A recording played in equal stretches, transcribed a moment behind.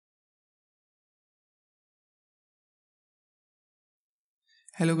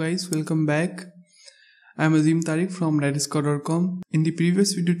Hello guys, welcome back. I'm Azim Tariq from redisco.com. In the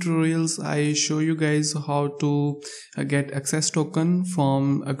previous video tutorials, I show you guys how to get access token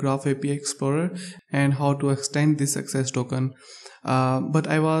from a Graph API Explorer and how to extend this access token. But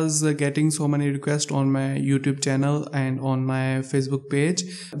I was getting so many requests on my YouTube channel and on my Facebook page.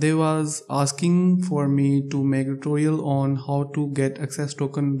 They was asking for me to make a tutorial on how to get access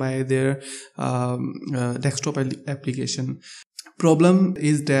token by their desktop application. Problem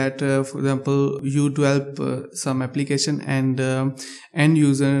is that for example, you develop some application and end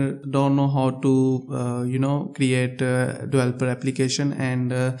user don't know how to create a developer application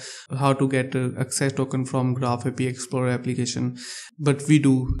and how to get access token from Graph API Explorer application, but we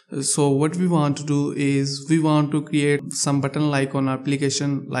do. So what we want to do is we want to create some button like on our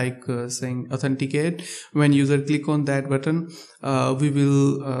application, like saying Authenticate. When user click on that button, we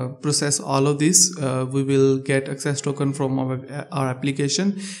will process all of this. We will get access token from our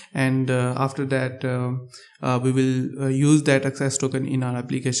application, and after that we will use that access token in our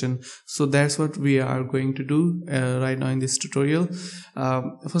application. So that's what we are going to do right now in this tutorial.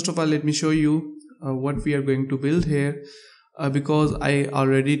 First of all, let me show you what we are going to build here, because I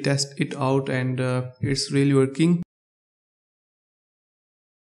already tested it out and it's really working.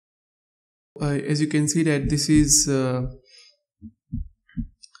 As you can see that this is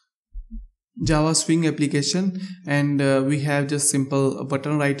Java Swing application, and we have just simple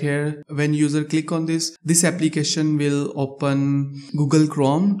button right here. When user click on this application will open Google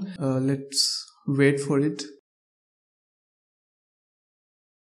Chrome. Let's wait for it.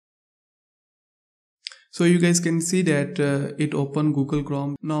 So you guys can see that it opened Google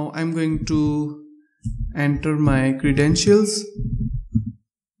Chrome. Now I'm going to enter my credentials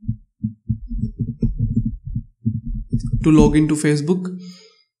to log into Facebook.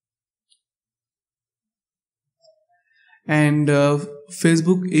 And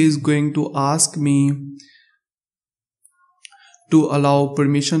Facebook is going to ask me to allow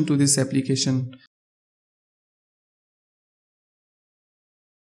permission to this application.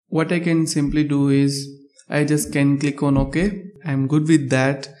 What I can simply do is I just can click on OK. I'm good with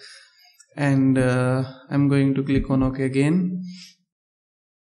that, and I'm going to click on OK again.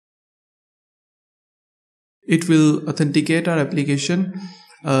 It will authenticate our application.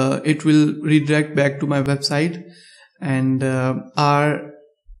 It will redirect back to my website, and our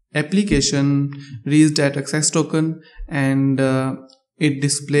application reads that access token, and it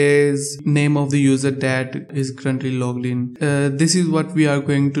displays name of the user that is currently logged in. This is what we are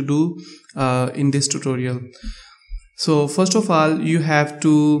going to do in this tutorial. So first of all, you have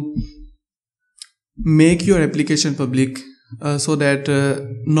to make your application public so that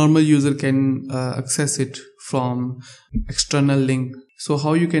normal user can access it from external link. So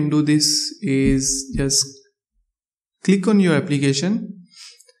how you can do this is just click on your application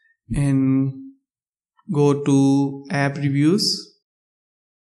and go to app reviews,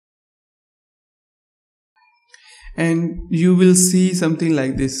 and you will see something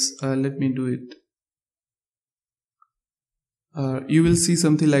like this. Let me do it. You will see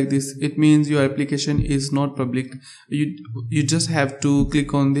something like this. It means your application is not public. You just have to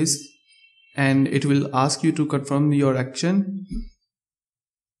click on this and it will ask you to confirm your action,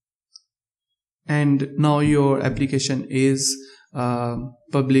 and now your application is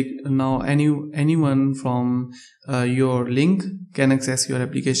public. Now anyone from your link can access your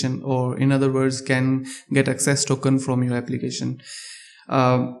application, or in other words can get access token from your application.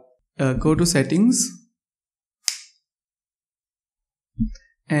 Go to settings,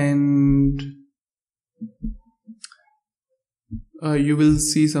 and you will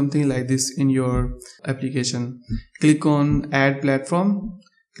see something like this in your application. Click on add platform,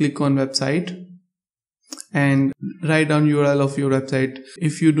 click on website, and write down URL of your website.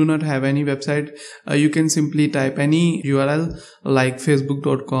 If you do not have any website, you can simply type any URL like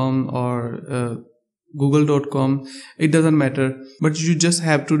facebook.com or google.com. It doesn't matter, but you just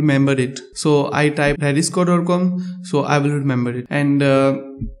have to remember it. So I type redisco.com, so I will remember it. And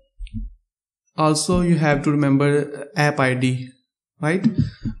also you have to remember app ID, right?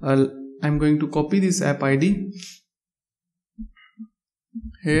 I'm going to copy this app ID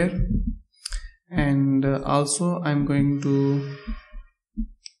here, and also I'm going to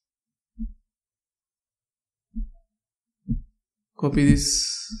copy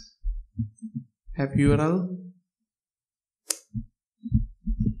this app URL.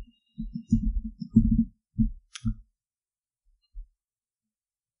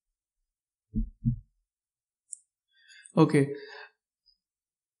 Okay,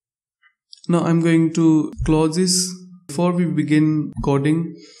 now I'm going to close this. Before we begin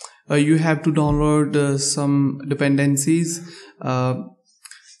coding, you have to download some dependencies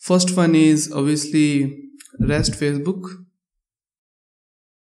First one is obviously REST Facebook.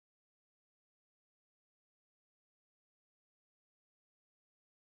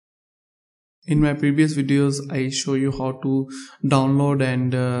 In my previous videos, I show you how to download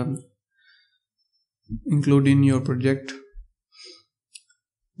and include in your project.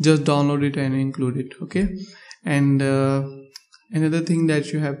 Just download it and include it, okay? And another thing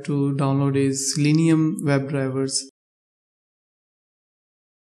that you have to download is Selenium WebDrivers.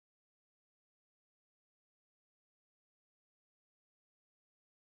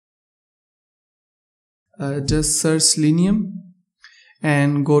 Just search Selenium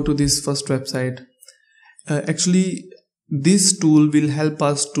and go to this first website. Actually, this tool will help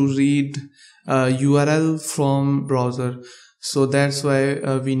us to read URL from browser, so that's why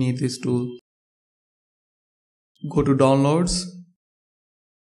we need this tool. Go to downloads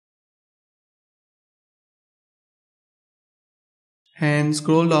and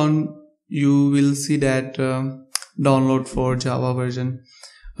scroll down. You will see that download for Java version.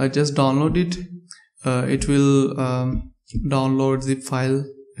 Just download it. It will download zip file.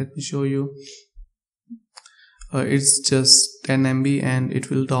 Let me show you. It's just 10 MB and it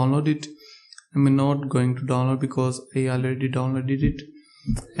will download it. I'm not going to download because I already downloaded it.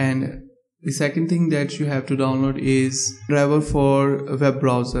 And the second thing that you have to download is driver for a web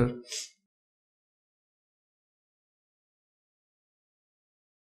browser.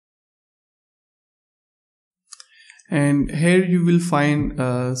 And here you will find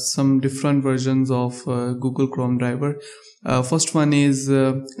some different versions of Google Chrome driver. First one is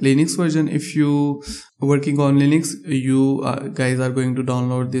Linux version. If you working on Linux, you guys are going to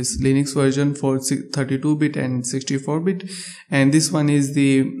download this Linux version for 32-bit and 64-bit, and this one is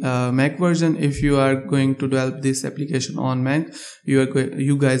the Mac version. If you are going to develop this application on Mac,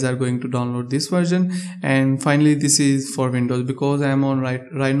 you guys are going to download this version. And finally, this is for Windows, because I am on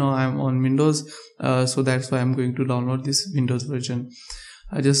right now I am on Windows, so that's why I'm going to download this Windows version.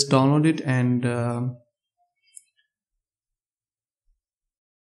 I just download it and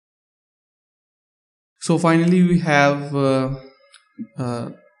so finally we have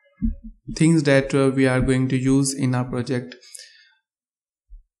things that we are going to use in our project.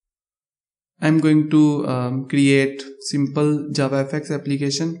 I'm going to create simple JavaFX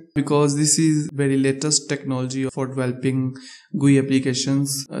application, because this is very latest technology for developing GUI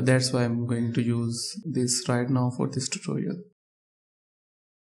applications. That's why I'm going to use this right now for this tutorial.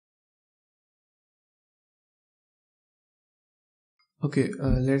 Okay,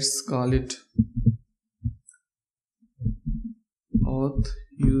 let's call it auth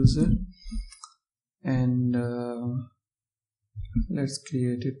user, and let's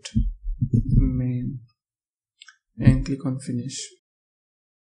create it main and click on finish.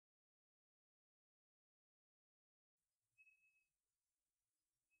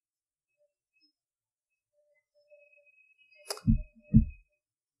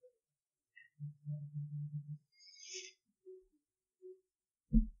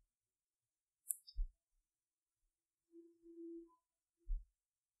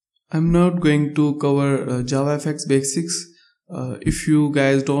 I'm not going to cover JavaFX basics. If you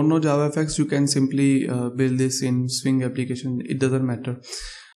guys don't know JavaFX, you can simply build this in Swing application. It doesn't matter.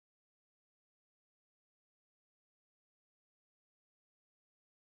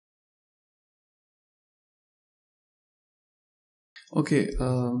 Okay,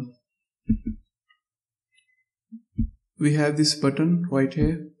 we have this button right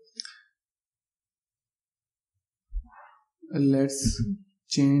here. Let's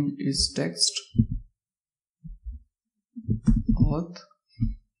change its text auth,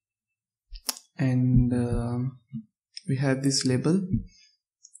 and we have this label.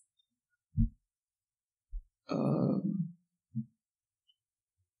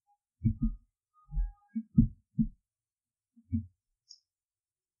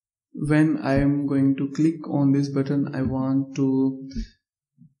 When I am going to click on this button, I want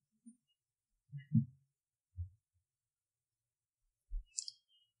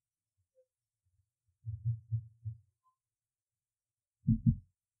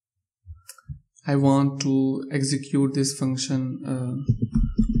to execute this function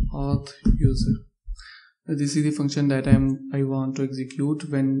auth user. This is the function that I want to execute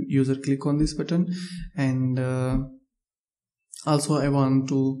when user click on this button, and also I want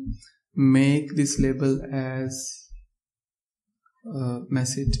to make this label as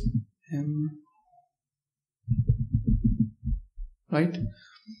message right.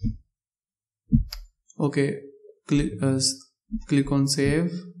 Okay, click on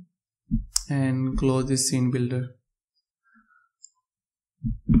save and close this scene builder.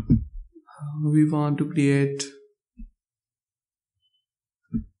 We want to create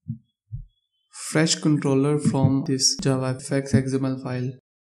fresh controller from this JavaFX XML file.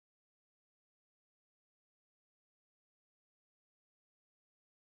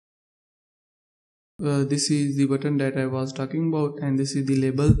 This is the button that I was talking about, and this is the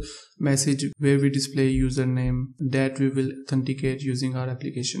label message where we display username that we will authenticate using our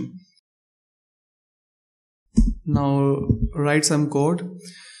application. Now write some code.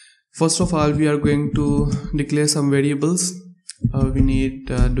 First of all, we are going to declare some variables. We need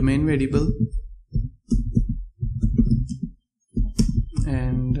a domain variable,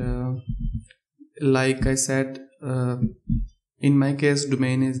 and like I said, in my case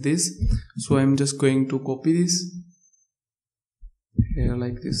domain is this, so I'm just going to copy this here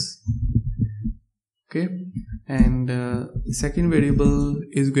like this. Okay, and second variable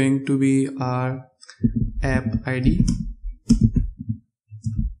is going to be our app ID.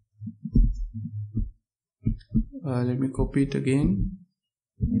 Let me copy it again.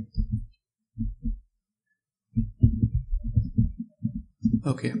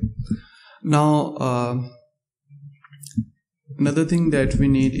 Okay, now another thing that we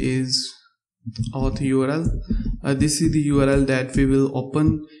need is auth URL. This is the URL that we will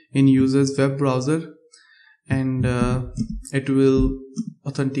open in user's web browser, and it will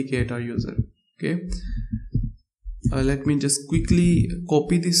authenticate our user. Okay, let me just quickly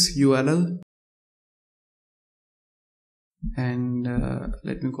copy this URL, and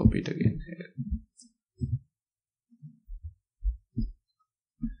let me copy it again here.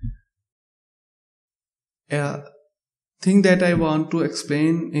 Thing that I want to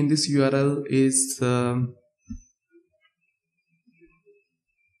explain in this URL is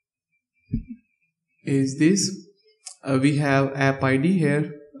this. We have app ID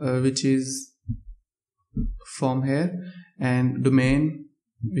here, which is from here, and domain,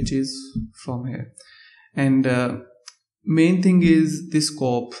 which is from here, and main thing is the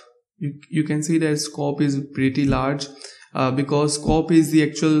scope. You can see that scope is pretty large, because scope is the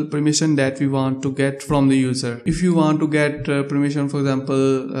actual permission that we want to get from the user. If you want to get permission, for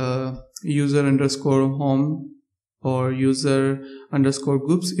example, user underscore home or user underscore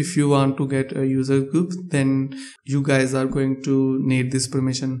groups, if you want to get a user group, then you guys are going to need this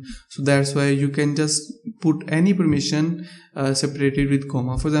permission. So that's why you can just put any permission separated with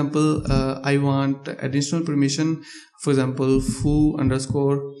comma. For example, I want additional permission, for example, foo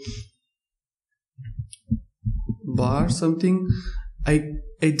underscore bar something. I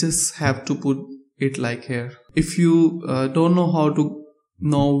just have to put it like here. If you don't know how to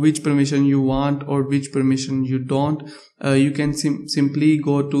know which permission you want or which permission you don't, you can simply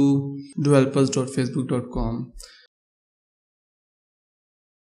go to developers.facebook.com.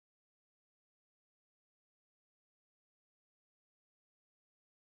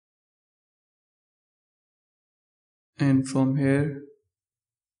 and from here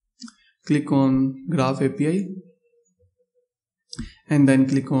click on Graph API, and then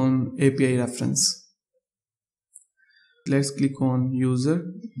click on API reference. Let's click on user.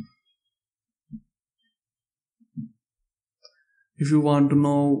 If you want to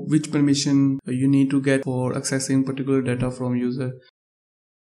know which permission you need to get for accessing particular data from user.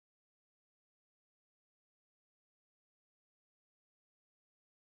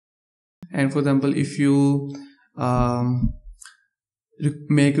 And for example, if you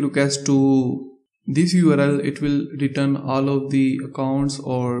make request to this URL, it will return all of the accounts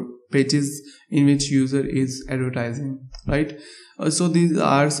or pages in which user is advertising, right? So these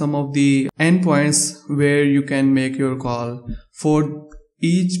are some of the endpoints where you can make your call. For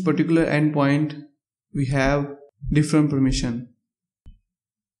each particular endpoint, we have different permission.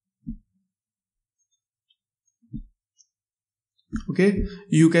 Okay,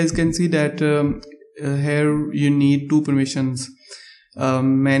 you guys can see that here you need two permissions,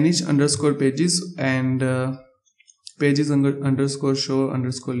 manage underscore pages and pages underscore show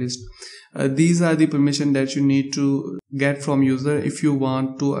underscore list. These are the permission that you need to get from user if you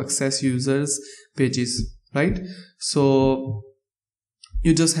want to access users pages, right? So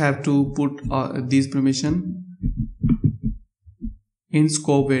you just have to put these permission in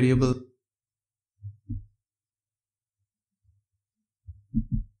scope variable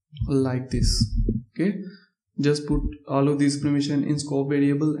like this. Okay, just put all of these permission in scope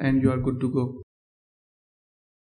variable and you are good to go.